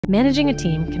Managing a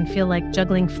team can feel like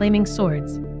juggling flaming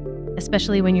swords,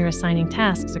 especially when you're assigning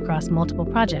tasks across multiple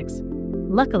projects.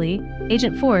 Luckily,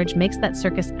 agentforge makes that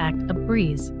circus act a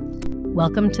breeze.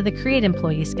 Welcome to the Create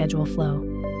Employee Schedule flow.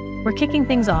 We're kicking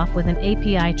things off with an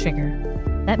API trigger.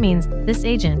 That means this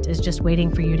agent is just waiting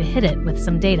for you to hit it with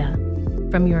some data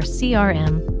from your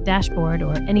CRM, dashboard,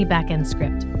 or any backend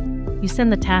script. You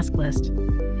send the task list.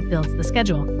 It builds the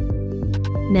schedule.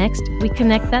 Next, we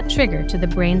connect that trigger to the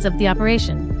brains of the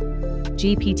operation.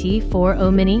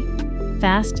 GPT-4o Mini,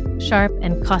 fast, sharp,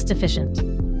 and cost-efficient.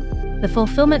 The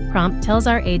fulfillment prompt tells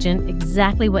our agent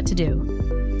exactly what to do.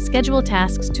 Schedule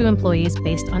tasks to employees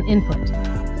based on input.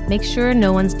 Make sure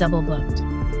no one's double booked.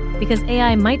 Because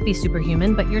AI might be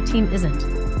superhuman, but your team isn't.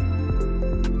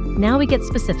 Now we get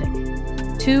specific.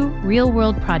 2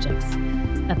 real-world projects.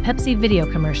 A Pepsi video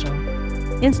commercial.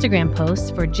 Instagram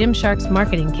posts for Gymshark's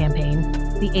marketing campaign.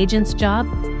 The agent's job?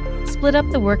 Split up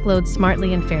the workload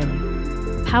smartly and fairly.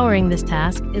 Powering this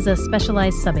task is a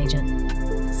specialized sub-agent.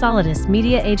 Solidus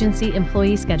Media Agency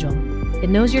Employee Schedule.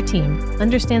 It knows your team,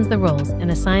 understands the roles,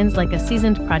 and assigns like a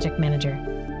seasoned project manager,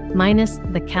 minus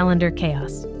the calendar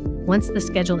chaos. Once the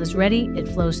schedule is ready, it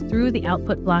flows through the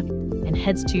output block and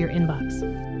heads to your inbox.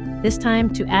 This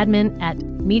time to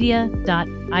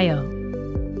admin@media.io.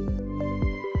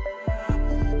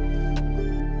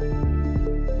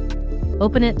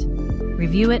 Open it,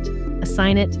 review it,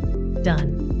 assign it,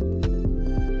 done.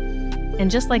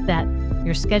 And just like that,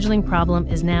 your scheduling problem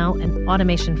is now an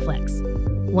automation flex.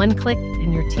 One click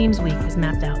and your team's week is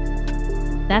mapped out.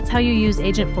 That's how you use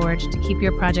agentforge to keep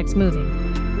your projects moving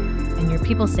and your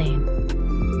people sane.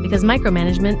 Because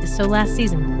micromanagement is so last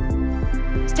season.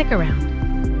 Stick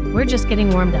around. We're just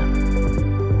getting warmed up.